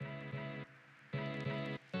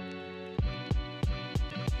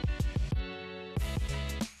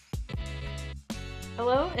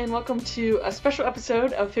Hello and welcome to a special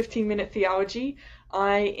episode of 15 Minute Theology.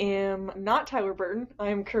 I am not Tyler Burton. I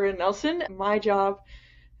am Corinne Nelson. My job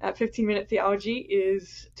at 15 Minute Theology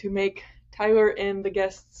is to make Tyler and the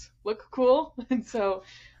guests look cool. And so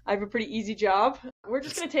I have a pretty easy job. We're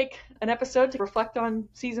just going to take an episode to reflect on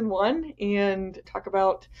season 1 and talk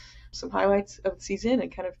about some highlights of the season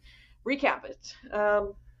and kind of recap it.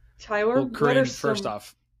 Tyler, well, Corinne, first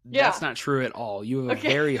off, that's not true at all. You have a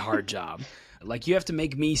very hard job. Like, you have to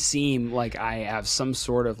make me seem like I have some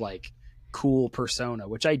sort of like cool persona,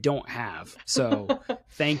 which I don't have. So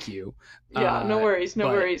thank you. Yeah, no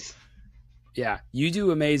worries. Yeah, you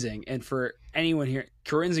do amazing. And for anyone here,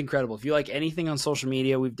 Corinne's incredible. If you like anything on social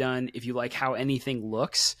media we've done, if you like how anything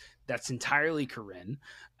looks, that's entirely Corinne.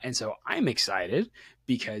 And so I'm excited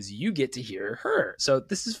because you get to hear her. So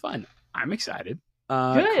this is fun. I'm excited.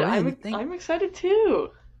 Good. Corinne, I'm excited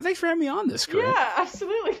too. Thanks for having me on this, Corinne. Yeah,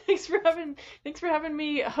 absolutely. Thanks for having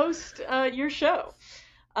me host your show.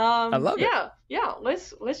 I love it. Yeah.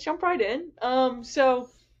 Let's jump right in.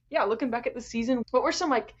 Looking back at the season, what were some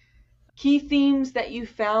like key themes that you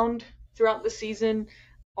found throughout the season?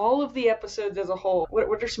 All of the episodes as a whole.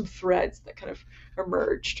 What are some threads that kind of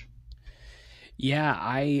emerged?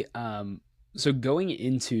 Yeah, so going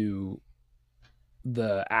into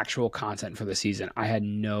the actual content for the season, I had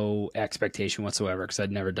no expectation whatsoever because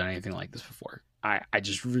I'd never done anything like this before. I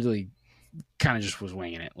just really kind of just was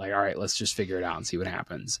winging it. Like, all right, let's just figure it out and see what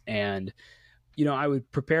happens. And, I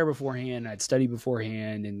would prepare beforehand, I'd study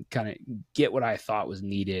beforehand and kind of get what I thought was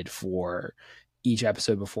needed for each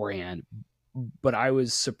episode beforehand. But I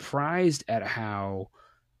was surprised at how,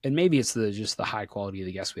 and maybe it's just the high quality of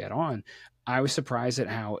the guests we had on, I was surprised at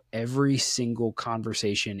how every single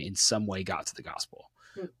conversation in some way got to the gospel.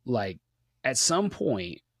 Like, at some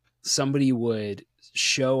point, somebody would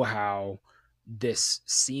show how this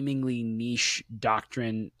seemingly niche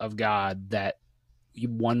doctrine of God that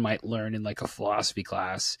one might learn in like a philosophy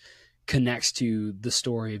class connects to the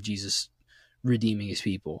story of Jesus redeeming his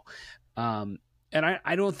people. And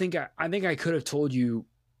I don't think, I think I could have told you,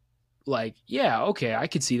 like, yeah, okay, I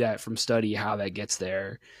could see that from study, how that gets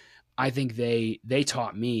there. I think they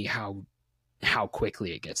taught me how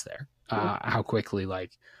quickly it gets there, how quickly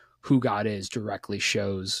like who God is directly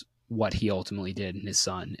shows what he ultimately did in his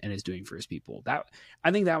son and is doing for his people.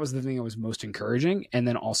 I think that was the thing that was most encouraging, and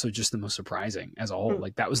then also just the most surprising as a whole.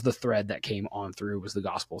 Like, that was the thread that came on through, was the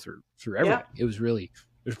gospel through everything. Yeah. It was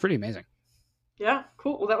pretty amazing. Yeah,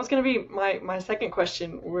 cool. Well, that was going to be my second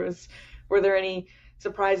question. Were there any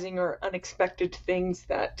surprising or unexpected things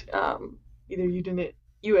that either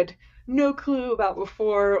you had no clue about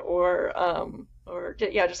before, or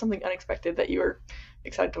just something unexpected that you were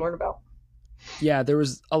excited to learn about? Yeah, there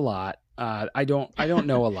was a lot. I don't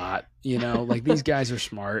know a lot, like, these guys are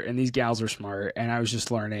smart and these gals are smart, and I was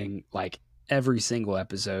just learning like every single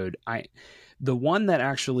episode. The one that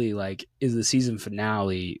actually like is the season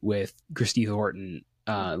finale with Christy Thornton,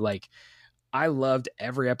 like, I loved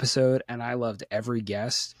every episode and I loved every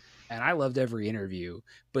guest and I loved every interview,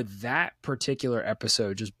 but that particular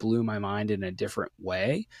episode just blew my mind in a different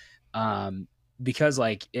way. Because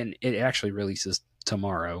like, and it actually releases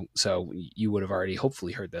tomorrow, so you would have already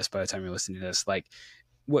hopefully heard this by the time you're listening to this. Like,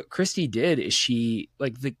 what Christy did is she,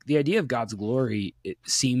 like, the idea of God's glory, it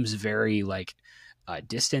seems very like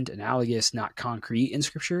distant, analogous, not concrete in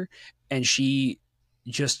scripture. And she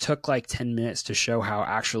just took like 10 minutes to show how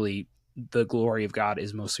actually the glory of God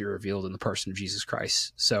is mostly revealed in the person of Jesus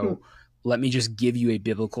Christ. So let me just give you a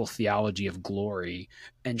biblical theology of glory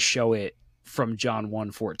and show it from John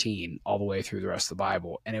 1:14 all the way through the rest of the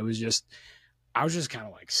Bible. And it was just, I was just kind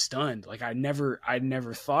of like stunned. Like, I'd never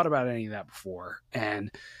thought about any of that before.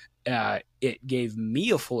 And it gave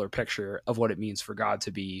me a fuller picture of what it means for God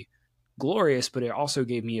to be glorious, but it also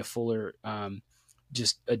gave me a fuller,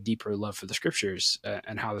 just a deeper love for the scriptures,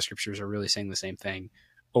 and how the scriptures are really saying the same thing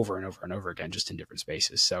over and over and over again, just in different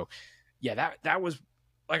spaces. So yeah, that was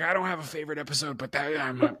like, I don't have a favorite episode, but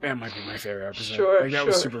that might be my favorite episode. Sure, like, that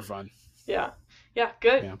was super fun. Yeah,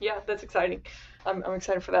 good. Yeah, that's exciting. I'm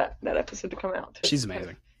excited for that episode to come out. She's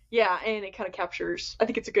amazing. Yeah, and it kind of captures, I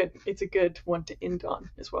think it's a good one to end on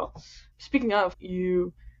as well. Speaking of,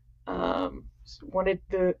 you wanted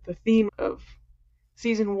the theme of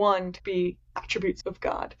season 1 to be attributes of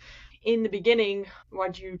God. In the beginning,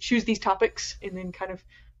 why'd you choose these topics? And then kind of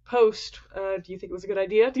post, do you think it was a good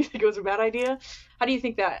idea? Do you think it was a bad idea? How do you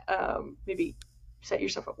think that maybe set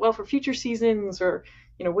yourself up well for future seasons? Or,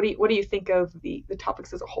 what do you think of the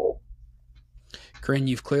topics as a whole? Corinne,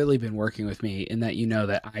 you've clearly been working with me in that you know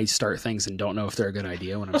that I start things and don't know if they're a good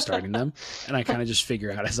idea when I'm starting them, and I kind of just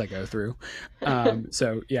figure out as I go through.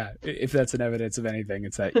 So yeah, if that's an evidence of anything,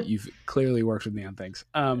 it's that you've clearly worked with me on things.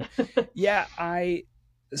 Yeah,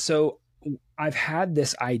 so I've had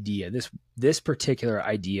this idea, this particular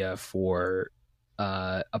idea for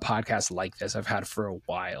a podcast like this. I've had for a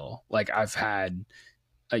while. Like I've had,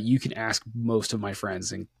 you can ask most of my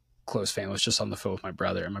friends and close family. I was just on the phone with my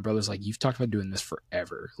brother, and my brother's like, "You've talked about doing this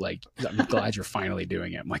forever. Like, I'm glad you're finally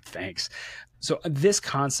doing it." I'm like, "Thanks." So this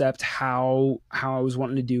concept, how I was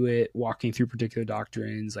wanting to do it, walking through particular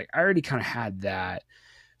doctrines, like I already kind of had that.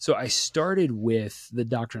 So I started with the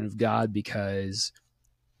doctrine of God because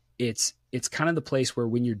it's kind of the place where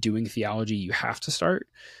when you're doing theology, you have to start.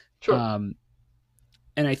 Sure.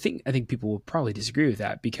 And I think people will probably disagree with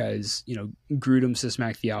that because, Grudem's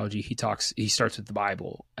systematic theology, he starts with the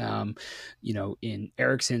Bible. In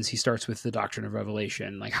Erickson's, he starts with the doctrine of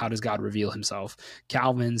revelation. Like, how does God reveal himself?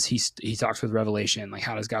 Calvin's, he talks with revelation. Like,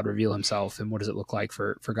 how does God reveal himself? And what does it look like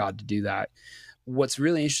for God to do that? What's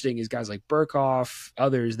really interesting is guys like Berkhoff,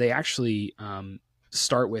 others, they actually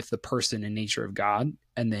start with the person and nature of God.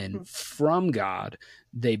 And then from God,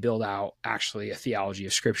 they build out actually a theology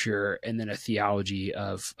of scripture and then a theology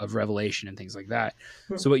of revelation and things like that.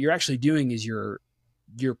 So what you're actually doing is you're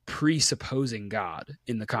presupposing God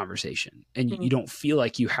in the conversation, and you don't feel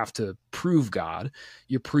like you have to prove God.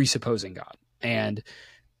 You're presupposing God. And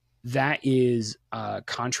that is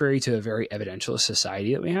contrary to a very evidentialist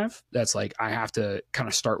society that we have. That's like, I have to kind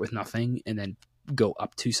of start with nothing and then go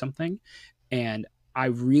up to something. And I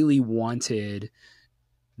really wanted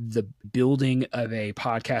the building of a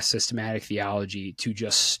podcast systematic theology to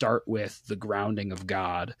just start with the grounding of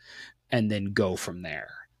God and then go from there.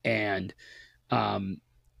 And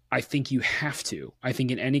I think you have to. I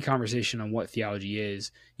think in any conversation on what theology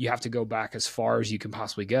is, you have to go back as far as you can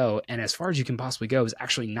possibly go. And as far as you can possibly go is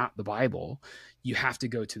actually not the Bible. You have to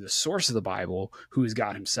go to the source of the Bible, who is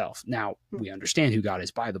God himself. Now, we understand who God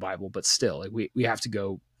is by the Bible, but still, like we have to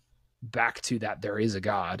go back to that there is a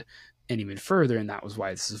God, and even further. And that was why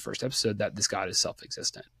this is the first episode, that this God is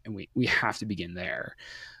self-existent. And we have to begin there.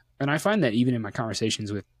 And I find that even in my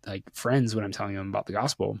conversations with like friends, when I'm telling them about the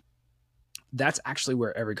gospel, that's actually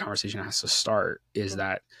where every conversation has to start, is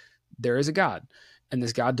that there is a God, and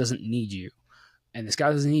this God doesn't need you, and this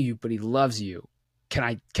God doesn't need you, but he loves you. Can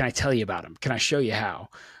I tell you about him? Can I show you how?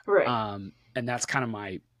 Right. And that's kind of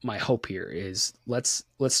my hope here is let's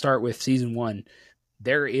start with season 1.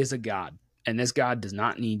 There is a God, and this God does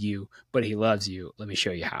not need you, but he loves you. Let me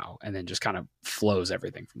show you how. And then just kind of flows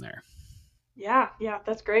everything from there. Yeah,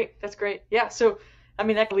 that's great. Yeah, so I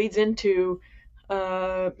mean that leads into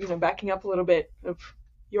backing up a little bit of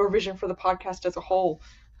your vision for the podcast as a whole.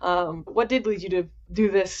 What did lead you to do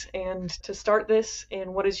this and to start this,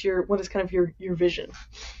 and what is kind of your vision?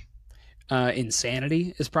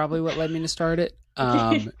 Insanity is probably what led me to start it.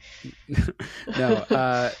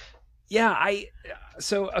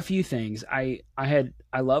 So a few things. I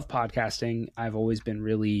love podcasting. I've always been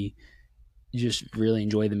really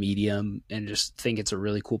enjoy the medium and just think it's a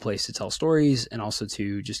really cool place to tell stories and also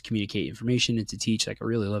to just communicate information and to teach. Like, I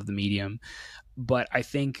really love the medium. But I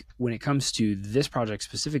think when it comes to this project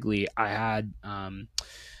specifically, I had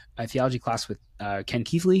a theology class with Ken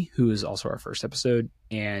Keithley, who is also our first episode,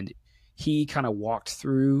 and he kind of walked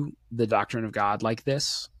through the doctrine of God like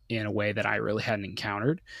this in a way that I really hadn't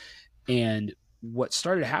encountered. And what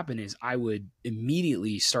started to happen is I would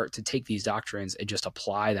immediately start to take these doctrines and just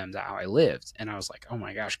apply them to how I lived. And I was like, oh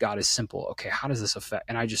my gosh, God is simple. Okay, how does this affect?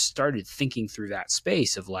 And I just started thinking through that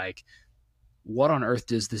space of like, what on earth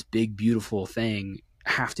does this big, beautiful thing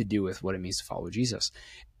have to do with what it means to follow Jesus?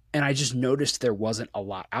 And I just noticed there wasn't a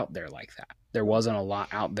lot out there like that. There wasn't a lot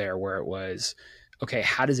out there where it was, okay,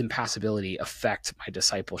 how does impassibility affect my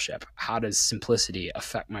discipleship? How does simplicity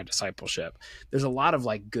affect my discipleship? There's a lot of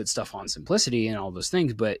like good stuff on simplicity and all those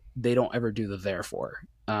things, but they don't ever do the therefore.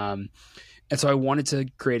 And so I wanted to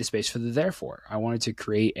create a space for the therefore. I wanted to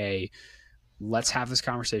create let's have this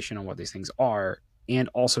conversation on what these things are, and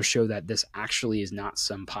also show that this actually is not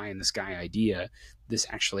some pie in the sky idea. This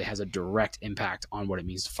actually has a direct impact on what it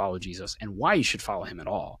means to follow Jesus and why you should follow him at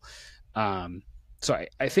all. So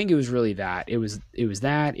I think it was really that. It was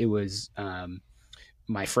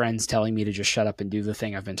my friends telling me to just shut up and do the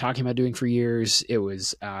thing I've been talking about doing for years. It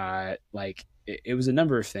was it was a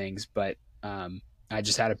number of things, but I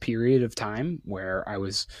just had a period of time where I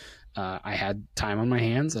had time on my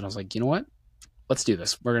hands, and I was like, you know what? Let's do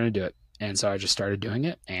this. We're going to do it. And so I just started doing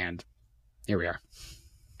it, and here we are.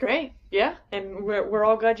 Great. Yeah. And we're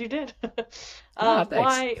all glad you did.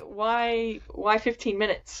 Thanks. Why 15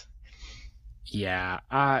 minutes? Yeah.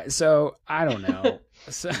 So I don't know.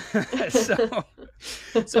 So, so,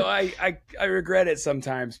 so I regret it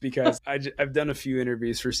sometimes because I've done a few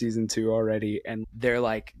interviews for season 2 already, and they're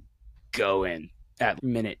like going at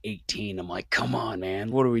minute 18. I'm like, come on,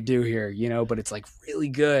 man, what do we do here? But it's like really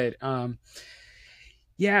good.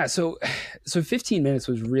 Yeah. So 15 minutes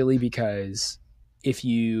was really because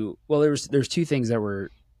there's two things that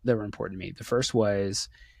were important to me. The first was,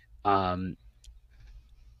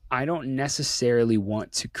 I don't necessarily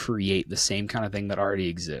want to create the same kind of thing that already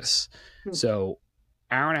exists. So,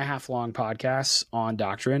 hour and a half long podcasts on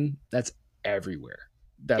doctrine, that's everywhere.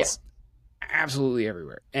 That's absolutely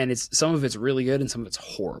everywhere. And some of it's really good and some of it's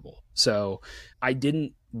horrible. So, I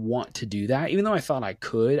didn't want to do that. Even though I thought I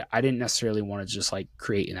could, I didn't necessarily want to just like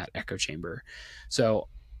create in that echo chamber. So,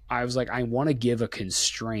 I was like, I want to give a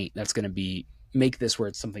constraint that's going to make this where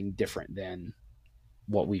it's something different than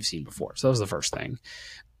what we've seen before. So that was the first thing.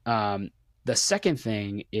 The second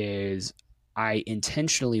thing is I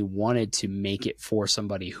intentionally wanted to make it for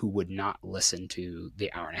somebody who would not listen to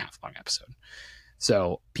the hour and a half long episode.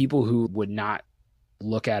 So people who would not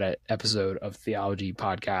look at an episode of theology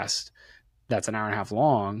podcast that's an hour and a half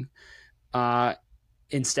long,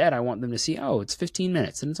 instead I want them to see, oh, it's 15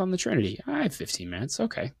 minutes and it's on the Trinity. I have 15 minutes.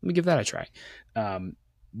 Okay, let me give that a try.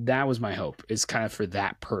 That was my hope, is kind of for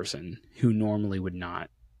that person who normally would not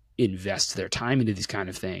invest their time into these kind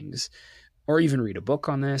of things, or even read a book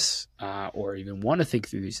on this, or even want to think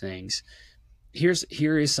through these things. Here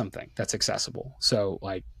is something that's accessible. So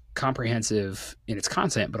like comprehensive in its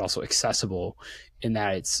content, but also accessible in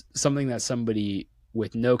that it's something that somebody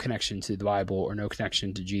with no connection to the Bible or no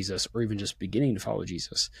connection to Jesus, or even just beginning to follow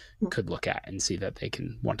Jesus, could look at and see that they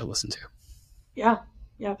can want to listen to. Yeah,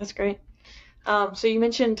 that's great. So you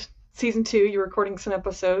mentioned season 2, you're recording some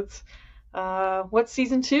episodes. What's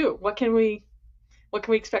season 2? What can we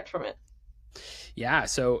expect from it? Yeah.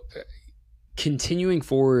 So continuing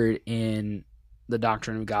forward in the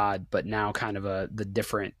doctrine of God, but now kind of the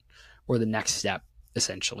different, or the next step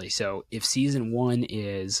essentially. So if season 1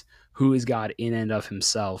 is who is God in and of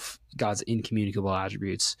himself, God's incommunicable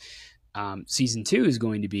attributes, season 2 is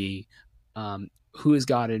going to be, who is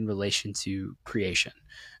God in relation to creation.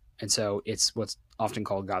 And so it's what's often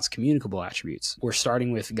called God's communicable attributes. We're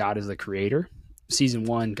starting with God as the creator. Season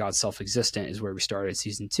 1, God's self-existent, is where we started.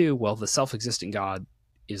 Season 2, well, the self-existent God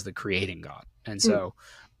is the creating God. And so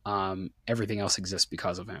everything else exists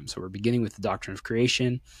because of him. So we're beginning with the doctrine of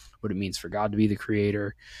creation, what it means for God to be the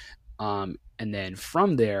creator. And then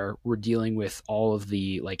from there, we're dealing with all of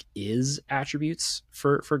the like is attributes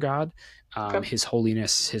for God, his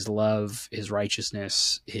holiness, his love, his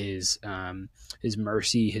righteousness, his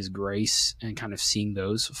mercy, his grace, and kind of seeing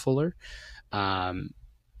those fuller.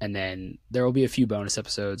 And then there will be a few bonus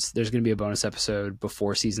episodes. There's going to be a bonus episode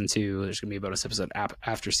before season 2. There's going to be a bonus episode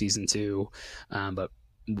after season 2. But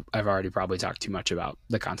I've already probably talked too much about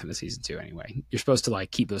the content of season 2 anyway. You're supposed to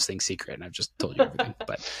like keep those things secret, and I've just told you everything.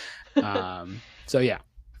 But so yeah.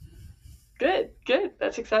 Good.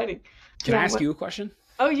 That's exciting. Can I ask you a question?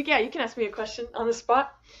 Oh, you can ask me a question on the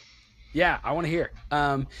spot. Yeah, I want to hear.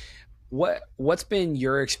 What's been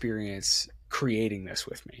your experience creating this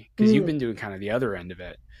with me? Because you've been doing kind of the other end of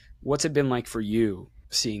it. What's it been like for you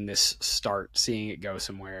seeing this start, seeing it go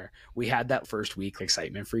somewhere? We had that first week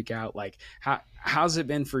excitement freak out. Like how's it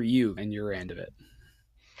been for you and your end of it?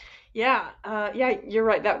 Yeah, you're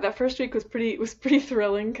right. That first week was pretty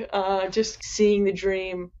thrilling. Just seeing the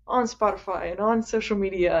dream on Spotify and on social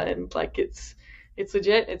media, and like it's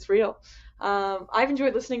legit, it's real. I've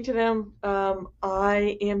enjoyed listening to them.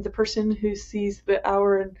 I am the person who sees the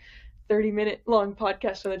hour and 30-minute long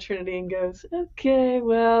podcast on the Trinity and goes, okay,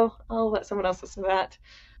 well, I'll let someone else listen to that.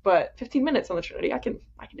 But 15 minutes on the Trinity, I can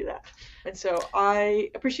do that. And so I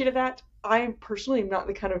appreciated that. I personally am not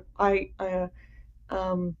the kind of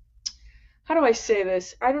how do I say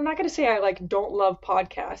this? I'm not going to say I like don't love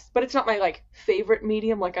podcasts, but it's not my like favorite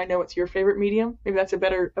medium. Like I know it's your favorite medium. Maybe that's a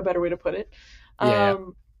better way to put it. Yeah.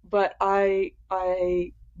 But I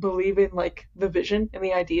believe in like the vision and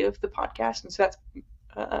the idea of the podcast, and so that's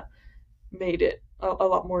made it a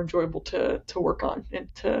lot more enjoyable to work on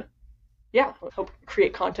and to help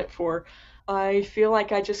create content for. I feel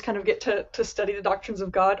like I just kind of get to study the doctrines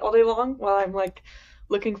of God all day long while I'm like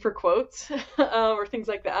looking for quotes or things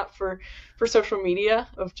like that for social media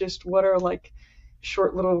of just what are like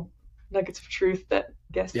short little nuggets of truth that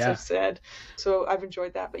guests have said. So I've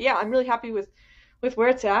enjoyed that. But yeah, I'm really happy with where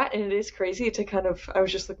it's at, and it is crazy to kind of, I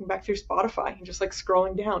was just looking back through Spotify and just like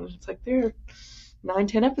scrolling down, and it's like there are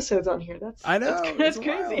 9-10 episodes on here. I know. That's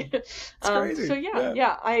crazy. It's crazy. So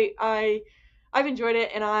yeah, I I've enjoyed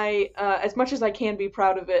it, and I, as much as I can be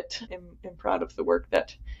proud of it, am proud of the work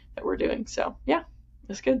that we're doing. So yeah,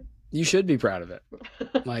 that's good. You should be proud of it.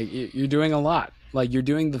 Like you're doing a lot. Like you're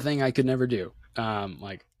doing the thing I could never do.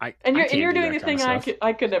 Like you're doing the thing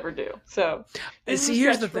I could never do. So see,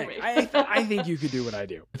 here's the thing. I think you could do what I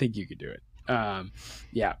do. I think you could do it.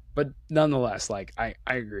 Yeah, but nonetheless, like I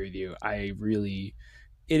agree with you.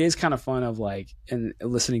 It is kind of fun of like, and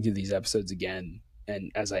listening to these episodes again,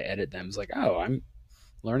 and as I edit them, it's like, oh, I'm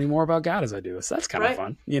learning more about God as I do this. So that's kind of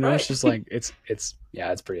fun. You know, It's just like, it's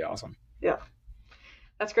pretty awesome. Yeah.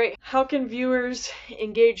 That's great. How can viewers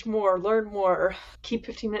engage more, learn more, keep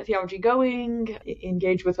 15-Minute Theology going,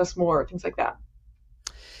 engage with us more, things like that?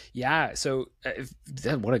 Yeah. So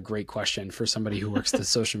what a great question for somebody who works the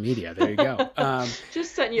social media. There you go.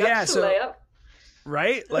 Just setting you up to lay up.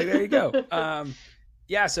 Right? Like, there you go.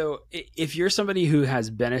 Yeah. So if you're somebody who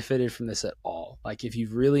has benefited from this at all, like if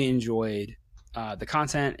you've really enjoyed the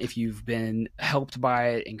content, if you've been helped by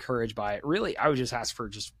it, encouraged by it, really, I would just ask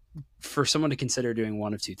for someone to consider doing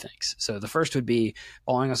one of two things. So the first would be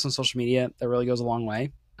following us on social media. That really goes a long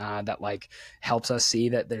way. That like helps us see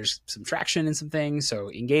that there's some traction in some things.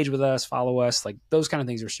 So engage with us, follow us, like those kind of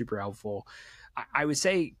things are super helpful. I would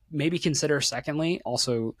say maybe consider, secondly,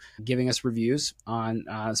 also giving us reviews on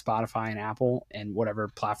Spotify and Apple and whatever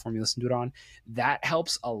platform you listen to it on. That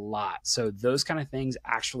helps a lot. So those kind of things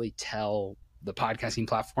actually tell the podcasting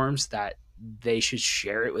platforms that they should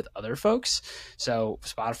share it with other folks. So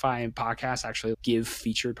Spotify and podcasts actually give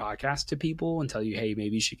featured podcasts to people and tell you, hey,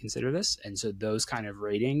 maybe you should consider this. And so those kind of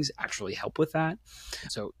ratings actually help with that.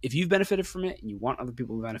 So if you've benefited from it and you want other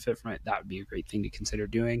people to benefit from it, that would be a great thing to consider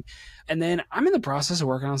doing. And then I'm in the process of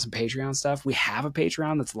working on some Patreon stuff. We have a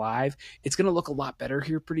Patreon that's live. It's going to look a lot better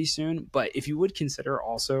here pretty soon. But if you would consider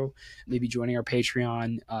also maybe joining our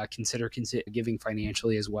Patreon, consider giving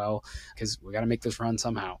financially as well, because we got to make this run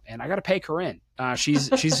somehow. And I got to pay Corinne.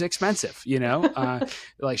 She's expensive, you know,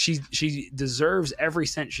 like she deserves every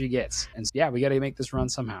cent she gets. And so, yeah, we got to make this run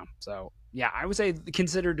somehow. So yeah, I would say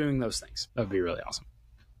consider doing those things. That would be really awesome.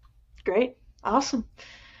 Great. Awesome.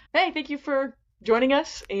 Hey, thank you for joining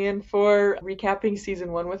us and for recapping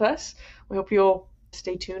season 1 with us. We hope you'll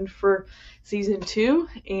stay tuned for season 2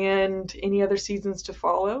 and any other seasons to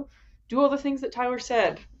follow. Do all the things that Tyler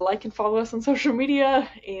said. Like and follow us on social media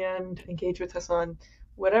and engage with us on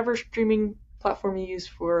whatever streaming platform you use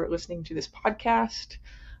for listening to this podcast.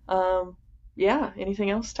 Yeah.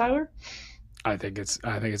 Anything else, Tyler? I think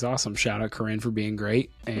it's awesome. Shout out Corinne for being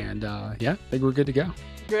great. And yeah, I think we're good to go.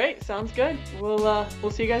 Great. Sounds good.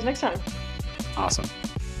 We'll see you guys next time. Awesome.